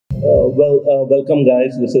Welcome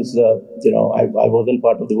guys. This is, I wasn't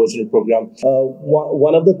part of the virtual program.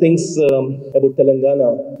 One of the things about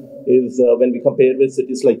Telangana is when we compare with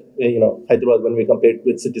cities like, Hyderabad, when we compare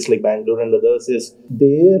with cities like Bangalore and others, is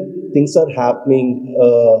there things are happening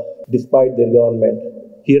despite their government.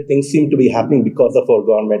 Here things seem to be happening because of our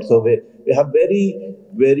government. So we have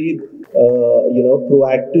very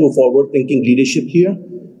proactive, forward-thinking leadership here.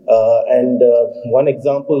 And one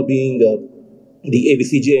example being the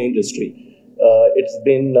AVCJ industry. It's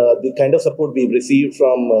been the kind of support we've received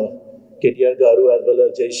from KTR Garu as well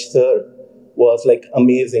as Jaish sir was like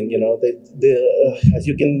amazing. As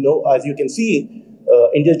you can see,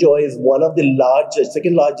 Indiajoy is one of the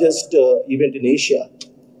second largest event in Asia.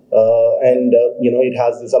 It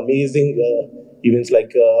has this amazing events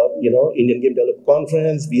like, Indian Game Developer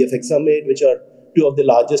Conference, VFX Summit, which are two of the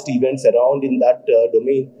largest events around in that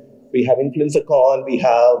domain. We have InfluencerCon, we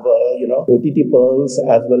have, OTT Pearls,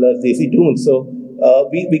 as well as AC Tunes. So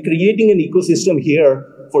we're creating an ecosystem here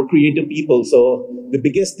for creative people. So the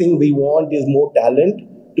biggest thing we want is more talent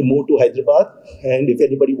to move to Hyderabad. And if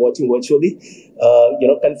anybody watching virtually,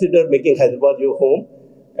 consider making Hyderabad your home.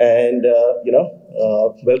 And,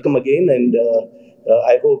 welcome again. And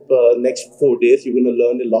I hope next 4 days you're going to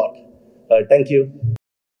learn a lot. Thank you.